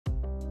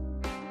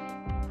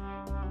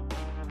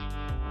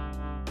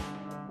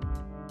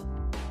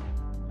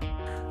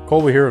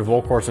Colby here with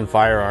Volquartsen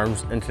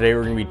Firearms, and today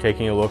we're going to be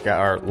taking a look at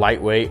our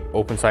lightweight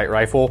open sight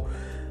rifle.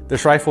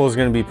 This rifle is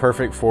going to be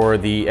perfect for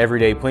the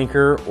everyday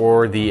plinker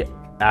or the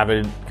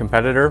avid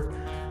competitor.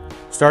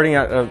 Starting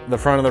at the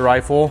front of the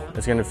rifle,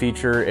 it's going to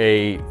feature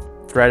a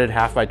threaded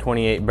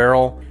 5x28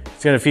 barrel.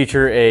 It's going to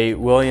feature a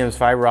Williams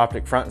fiber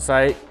optic front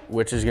sight,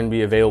 which is going to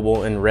be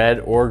available in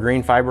red or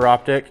green fiber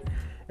optic,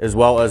 as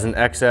well as an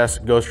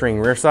XS ghost ring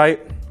rear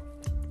sight.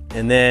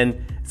 And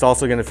then it's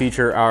also going to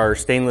feature our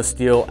stainless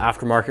steel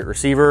aftermarket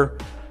receiver,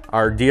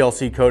 our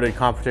DLC coated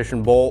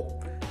competition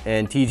bolt,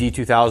 and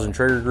TG2000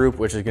 trigger group,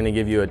 which is going to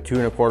give you a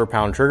 2¼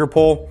 pound trigger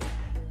pull.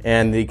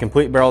 And the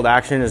complete barreled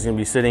action is going to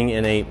be sitting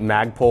in a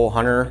Magpul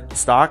Hunter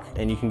stock,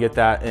 and you can get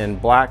that in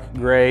black,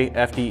 gray,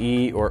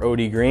 FDE, or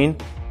OD green.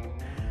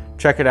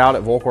 Check it out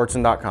at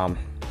volquartsen.com.